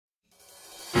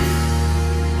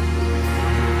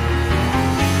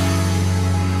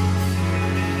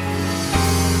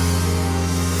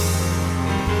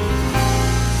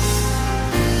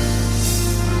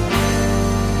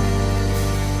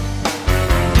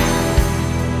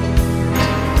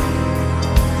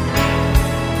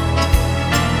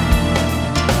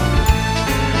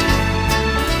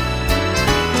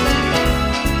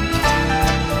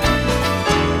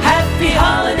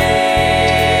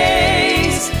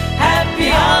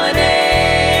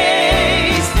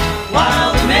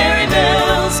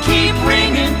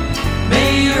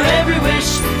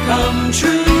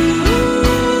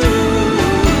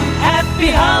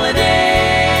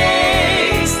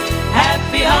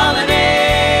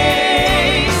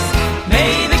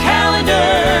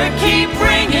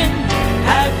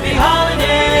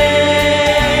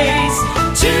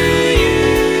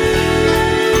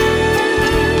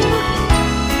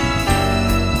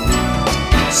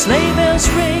Sleigh bells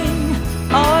ring,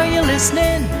 are you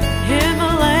listening? In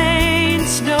the lane,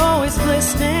 snow is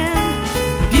glistening.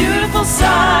 Beautiful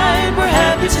sight, we're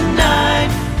happy tonight,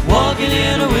 walking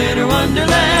in a winter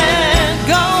wonderland.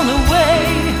 Gone away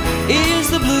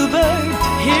is the bluebird,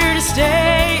 Here to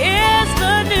stay is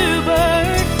the new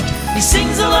bird. he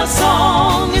sings a love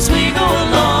song as we go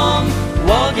along,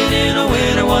 walking in a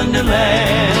winter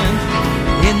wonderland.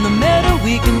 In the meadow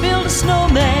we can build a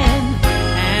snowman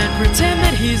And pretend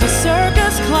that he's a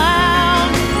circus clown.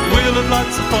 We'll have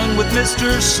lots of fun with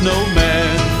Mr.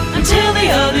 Snowman until the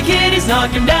other kitties knock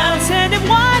him down, Send him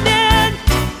winding.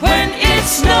 when it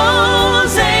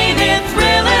snows, ain't it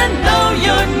thrilling? Though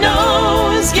your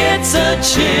nose gets a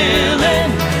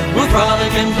chillin', we'll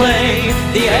frolic and play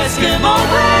the Eskimo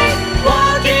way,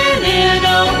 walking in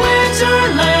a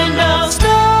winterland of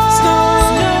snow, snow,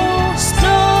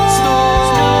 snow,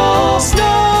 snow,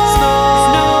 snow,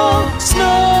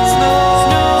 snow,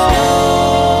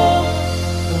 snow.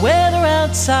 The weather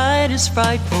outside is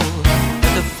frightful,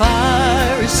 but the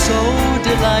fire is so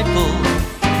delightful.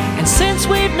 And since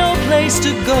we've no place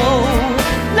to go,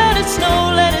 let it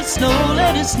snow, let it snow,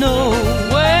 let it snow.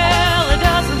 Well, it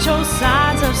doesn't show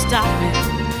signs of stopping,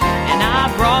 and I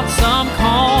brought some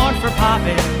corn for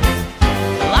popping.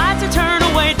 The lights are turned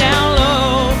way down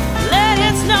low. Let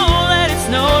it snow, let it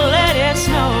snow, let it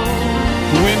snow.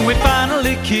 when we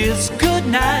finally kiss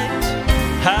goodnight.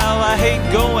 How I hate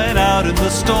going out in the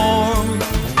storm,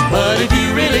 But if you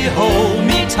really hold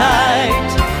me tight,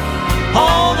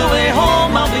 all the way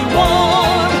home I'll be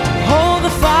warm. Oh,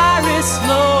 the fire is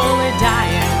slowly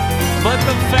dying, but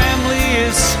the family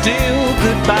is still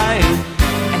goodbye.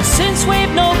 And since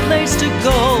we've no place to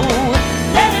go,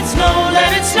 let it snow,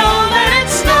 let it snow, let it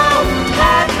snow.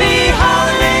 Happy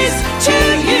holidays to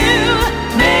you.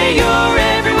 May your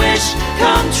every wish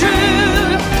come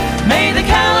true. May the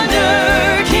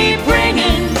calendar keep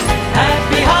ringing.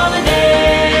 Happy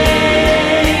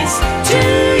holidays to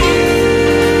you.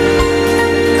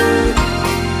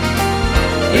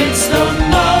 It's the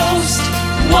most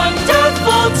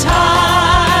wonderful time